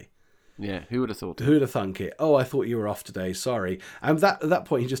that day. Yeah, who would have thought it? Who would have thunk it? Oh, I thought you were off today, sorry. And at that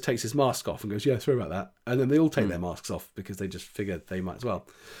point, he just takes his mask off and goes, yeah, sorry about that. And then they all take their masks off because they just figured they might as well.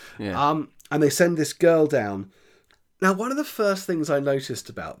 Yeah. And they send this girl down. Now, one of the first things I noticed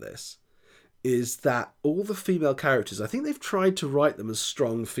about this is that all the female characters, I think they've tried to write them as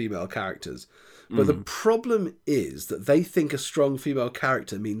strong female characters. But the problem is that they think a strong female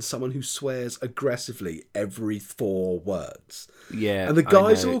character means someone who swears aggressively every 4 words. Yeah, and the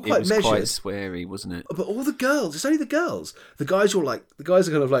guys are all quite measured. Quite sweary, wasn't it? But all the girls, it's only the girls. The guys are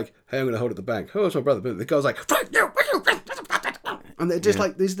kind of like, hey, I'm going to hold at the bank. Oh, it's my brother. But the girls are like, and they're just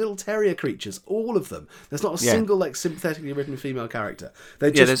like these little terrier creatures, all of them. There's not a single like sympathetically written female character.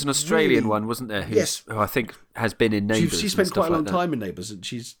 There's an Australian one, wasn't there? Who I think has been in Neighbours. She spent quite a long time in Neighbours, and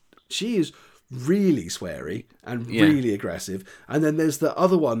she is really sweary and really aggressive. And then there's the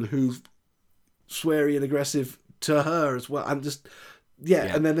other one who's sweary and aggressive to her as well. And just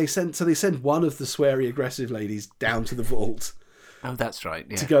and then they send one of the sweary aggressive ladies down to the vault. Oh, that's right.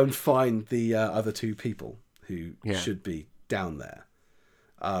 Yeah. To go and find the other 2 people who should be down there.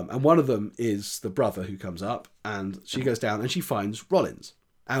 And one of them is the brother who comes up, and she goes down and she finds Rollins.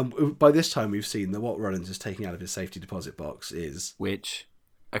 And by this time we've seen that what Rollins is taking out of his safety deposit box is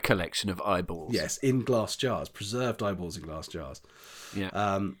a collection of eyeballs. Yes, in glass jars, preserved eyeballs in glass jars.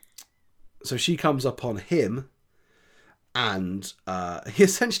 Yeah. So she comes up on him, and he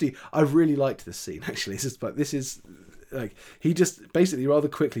essentially, I really liked this scene actually. This is like he just basically rather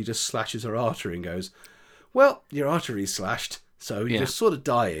quickly just slashes her artery and goes, "Well, your artery's slashed, so you're just sort of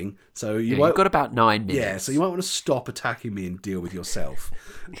dying. So you've got about 9 minutes. Yeah, so you might want to stop attacking me and deal with yourself."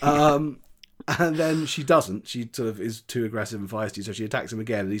 And then she doesn't. She sort of is too aggressive and feisty, so she attacks him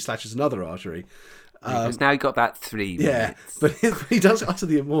again, and he slashes another artery. Because now you've got about 3 minutes. Yeah, but he does utter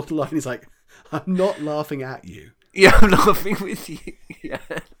the immortal line. He's like, "I'm not laughing at you." Yeah, I'm laughing with you. Yeah,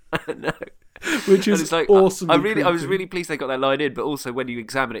 I know. Which is like, awesome. I was really pleased they got that line in, but also when you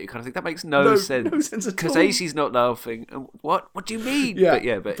examine it, you kind of think that makes no sense. No sense at all. Because she's not laughing. What do you mean?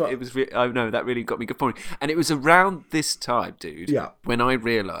 Yeah, but it was. I know that really got me good point. And it was around this time, dude. Yeah. When I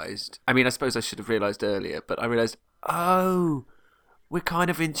realised. I mean, I suppose I should have realised earlier, but I realised. Oh, we're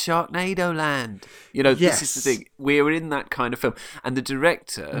kind of in Sharknado land. This is the thing. We're in that kind of film. And the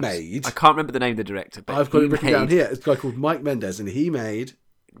director made. I can't remember the name of the director, but I've got it written down here. It's a guy called Mike Mendez, and he made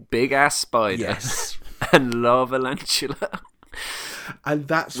Big Ass Spider yes. and Lava Lantula. And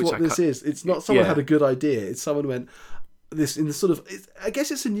that's Which what this is. It's not someone had a good idea. It's someone went, this in the sort of, I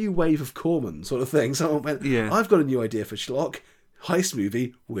guess it's a new wave of Corman sort of thing. Someone went, I've got a new idea for schlock, heist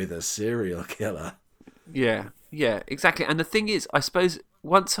movie with a serial killer. Yeah, exactly. And the thing is, I suppose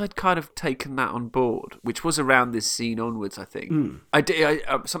once I'd kind of taken that on board, which was around this scene onwards, I think,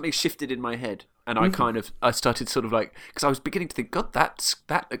 something shifted in my head. And I started sort of like, because I was beginning to think, God, that,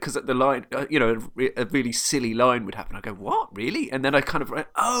 because the line, a really silly line would happen. I go, what, really? And then I kind of went,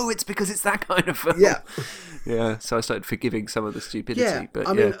 oh, it's because it's that kind of film. Yeah. Yeah, so I started forgiving some of the stupidity. Yeah, but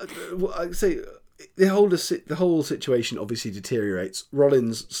I mean, I say the whole situation obviously deteriorates.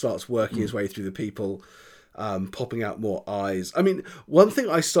 Rollins starts working his way through the people, popping out more eyes. I mean, one thing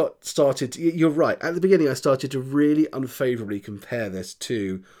I started, you're right, at the beginning I started to really unfavourably compare this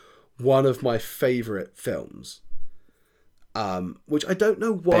to one of my favourite films, which I don't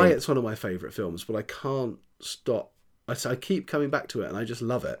know why it's one of my favourite films, but I can't stop. I keep coming back to it and I just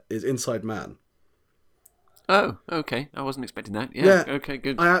love it. Is Inside Man. Oh, okay. I wasn't expecting that. Yeah. Okay,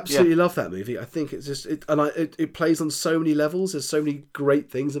 good. I absolutely love that movie. I think it's just it plays on so many levels. There's so many great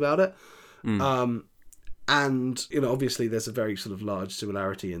things about it. And obviously there's a very sort of large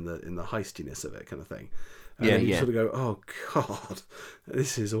similarity in the heistiness of it, kind of thing. And you sort of go, oh God,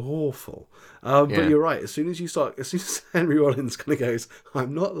 this is awful. But you're right. As soon as Henry Rollins kind of goes,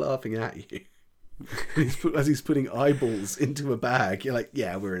 I'm not laughing at you, as he's putting eyeballs into a bag, you're like,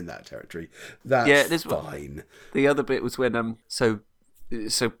 yeah, we're in that territory. That's fine. The other bit was when so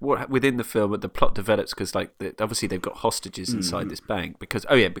what within the film, the plot develops because obviously they've got hostages inside this bank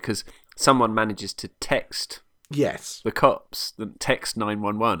because someone manages to text. Yes, the cops that text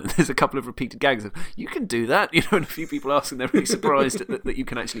 911, and there's a couple of repeated gags of you can do that, and a few people asking, they're really surprised that you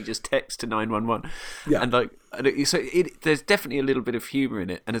can actually just text to 911. Yeah, and there's definitely a little bit of humour in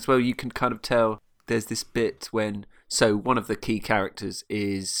it, and as well you can kind of tell there's this bit when one of the key characters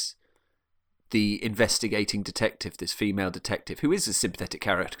is the investigating detective, this female detective who is a sympathetic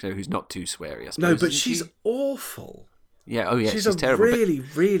character who's not too sweary, I suppose. No, but she's awful. Yeah, she's a terrible, really,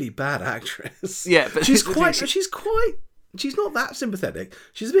 really bad actress. Yeah, but she's not that sympathetic.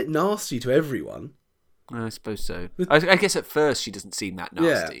 She's a bit nasty to everyone. I suppose so. I guess at first she doesn't seem that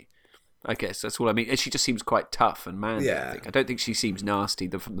nasty. Yeah. I guess that's all I mean. She just seems quite tough and manly. Yeah. I don't think she seems nasty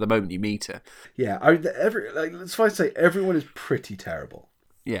from the moment you meet her. Yeah, it's fine to say everyone is pretty terrible.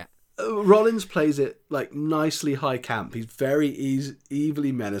 Yeah. Rollins plays it nicely high camp. He's very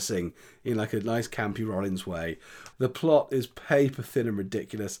evilly menacing in a nice campy Rollins way. The plot is paper thin and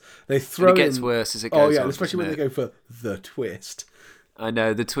ridiculous. They throw it gets worse as it goes. Oh yeah, especially when they go for the twist. I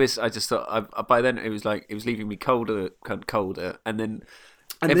know the twist. I just thought by then it was leaving me colder, and then.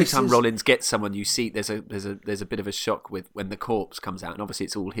 And every time Rollins gets someone, you see there's a bit of a shock when the corpse comes out, and obviously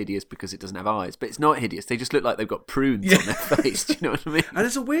it's all hideous because it doesn't have eyes, but it's not hideous. They just look like they've got prunes on their face. Do you know what I mean? And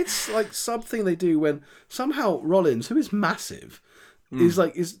it's a weird something they do when somehow Rollins, who is massive, is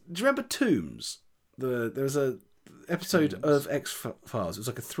do you remember Tombs? There's a episode of X-Files. It was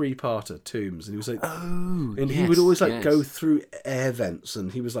a 3-parter, Tombs, and he was he would always go through air vents,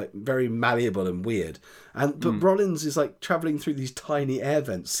 and he was very malleable and weird. But Rollins is traveling through these tiny air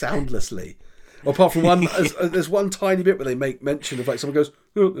vents soundlessly. Apart from one, there's one tiny bit where they make mention of someone goes,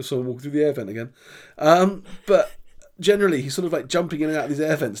 oh, there's someone walking through the air vent again. But generally, he's sort of jumping in and out of these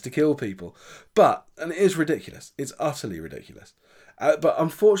air vents to kill people. And it is ridiculous. It's utterly ridiculous. But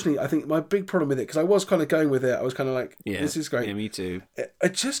unfortunately, I think my big problem with it, because I was kind of going with it, I was kind of this is great. Yeah, me too.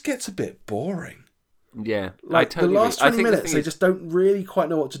 It just gets a bit boring. Yeah, I totally the last 20 minutes, they just don't really quite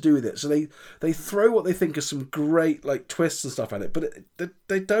know what to do with it. So they throw what they think are some great twists and stuff at it, but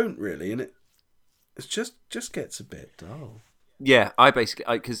they don't really, and it just gets a bit dull. Yeah,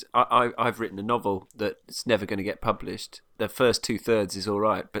 because I've written a novel that's never going to get published. The first 2/3 is all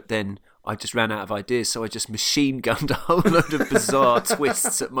right, but then I just ran out of ideas, so I just machine gunned a whole load of bizarre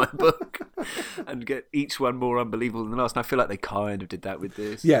twists at my book and get each one more unbelievable than the last. And I feel like they kind of did that with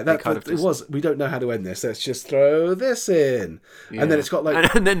this. Yeah, it was. We don't know how to end this. Let's just throw this in, and then it's got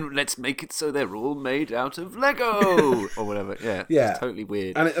and then let's make it so they're all made out of Lego or whatever. Yeah, it's totally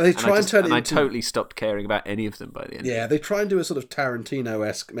weird. And they try and turn it. I totally stopped caring about any of them by the end. Yeah, they try and do a sort of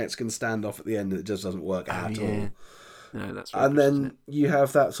Tarantino-esque Mexican standoff at the end, and it just doesn't work at all. No, that's right. And then you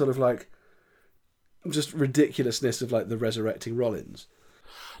have that sort of just ridiculousness of the resurrecting Rollins.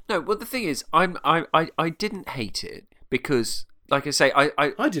 No, well the thing is, I didn't hate it because, like I say,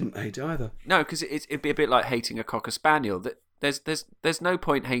 I didn't hate it either. No, because it'd be a bit like hating a Cocker Spaniel. That there's no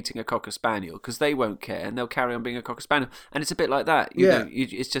point hating a Cocker Spaniel because they won't care and they'll carry on being a Cocker Spaniel, and it's a bit like that. You know,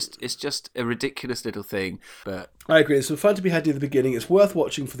 it's just a ridiculous little thing. But I agree. There's some fun to be had near the beginning. It's worth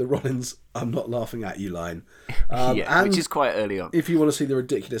watching for the Rollins "I'm not laughing at you" line, yeah, which is quite early on. If you want to see the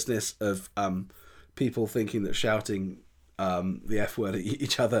ridiculousness of people thinking that shouting the F word at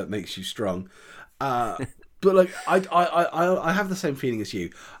each other makes you strong. But like I have the same feeling as you.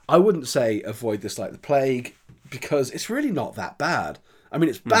 I wouldn't say avoid this like the plague because it's really not that bad. I mean,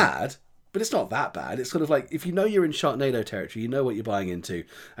 it's bad, but it's not that bad. It's sort of like if you know you're in Sharknado territory, you know what you're buying into,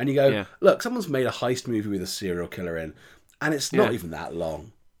 and you go, look, someone's made a heist movie with a serial killer in, and it's not even that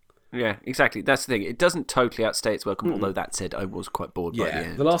long. Yeah, exactly. That's the thing. It doesn't totally outstay its welcome, although that said, I was quite bored by the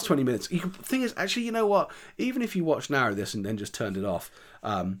end. The last 20 minutes. The thing is, actually, you know what? Even if you watch now this and then just turned it off,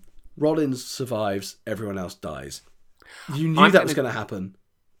 Rollins survives, everyone else dies. You knew that was going to happen.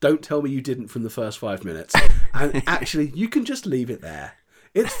 Don't tell me you didn't from the first 5 minutes. And actually, you can just leave it there.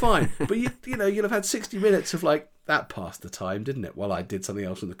 It's fine. But you'll have had 60 minutes of like, that passed the time, didn't it? While I did something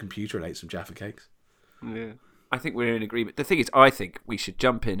else on the computer and ate some Jaffa cakes. Yeah. I think we're in agreement. The thing is, I think we should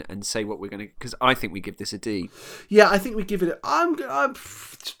jump in and say what we're going to... Because I think we give this a D. Yeah, I think we give it I'm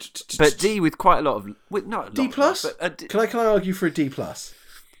but D with quite a lot of... Not a lot D+? Can I argue for a D+?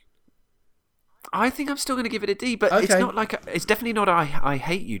 I think I'm still going to give it a D, but it's not like... It's definitely not I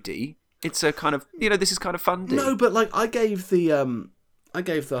hate you, D. It's a kind of... this is kind of fun, D. No, but like I gave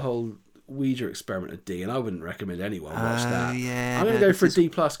the whole Ouija experiment a D, and I wouldn't recommend anyone watch that. Yeah, I'm going to go for a D+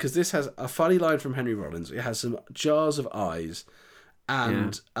 because this has a funny line from Henry Rollins. It has some jars of eyes,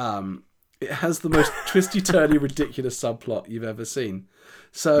 and it has the most twisty-turny, ridiculous subplot you've ever seen.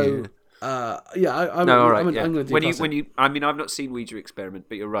 So, I'm going to D+. I mean, I've not seen Ouija experiment,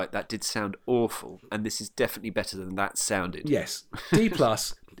 but you're right. That did sound awful, and this is definitely better than that sounded. Yes, D+.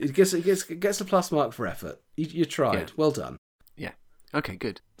 It gets a plus mark for effort. You tried. Yeah. Well done. Yeah. Okay,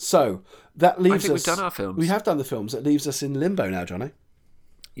 good. So that leaves us. I think we've done our films. We have done the films. It leaves us in limbo now, Johnny.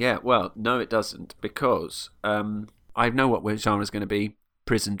 Yeah, well, no, it doesn't, because I know what genre is going to be: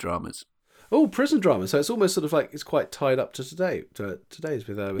 prison dramas. Oh, prison dramas. So it's almost sort of like it's quite tied up to today's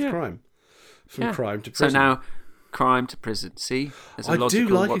with crime, from crime to prison. So now, crime to prison. See, I do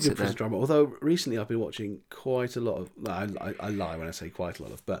like a good prison drama. Although recently I've been watching quite a lot of. I lie when I say quite a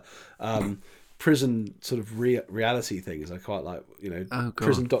lot of, but. Prison sort of reality things I quite like,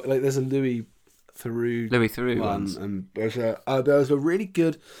 prison like there's a Louis Theroux one, ones. And there's a really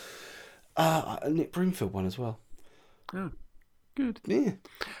good Nick Broomfield one as well. Oh, good. Yeah,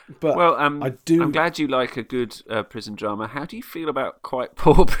 but I'm glad you like a good prison drama. How do you feel about quite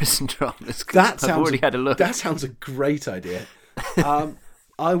poor prison dramas? I've already had a look. That sounds a great idea.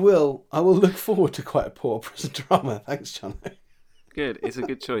 I will look forward to quite a poor prison drama. Thanks, John. Good. It's a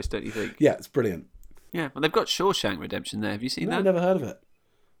good choice, don't you think? Yeah, it's brilliant. Yeah, well, they've got Shawshank Redemption there. Have you seen that? I've never heard of it.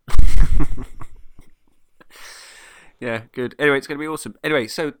 Yeah, good. Anyway, it's going to be awesome. Anyway,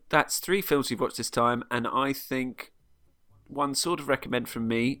 so that's 3 films you've watched this time, and I think one sort of recommend from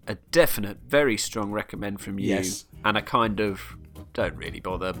me, a definite, very strong recommend from you, and a kind of don't really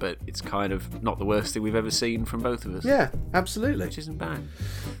bother, but it's kind of not the worst thing we've ever seen from both of us. Yeah, absolutely. Which isn't bad.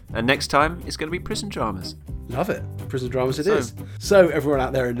 And next time, it's going to be prison dramas. Love it. Prison dramas it is. So everyone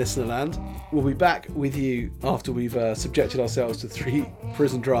out there in listener land, we'll be back with you after we've subjected ourselves to 3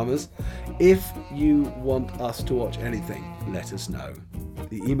 prison dramas. If you want us to watch anything, let us know.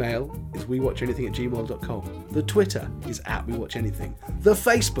 The email is wewatchanything@gmail.com. The Twitter is @wewatchanything. The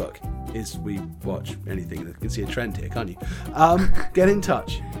Facebook is wewatchanything. You can see a trend here, can't you? Get in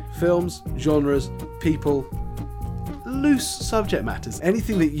touch. Films, genres, people, loose subject matters,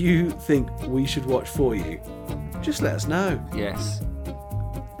 anything that you think we should watch for you, just let us know. Yes.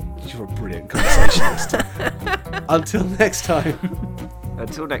 You're a brilliant conversationalist. Until next time.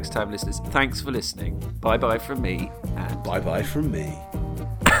 Until next time, listeners, thanks for listening. Bye-bye from me. And bye-bye from me.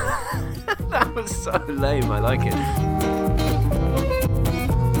 That was so lame. I like it.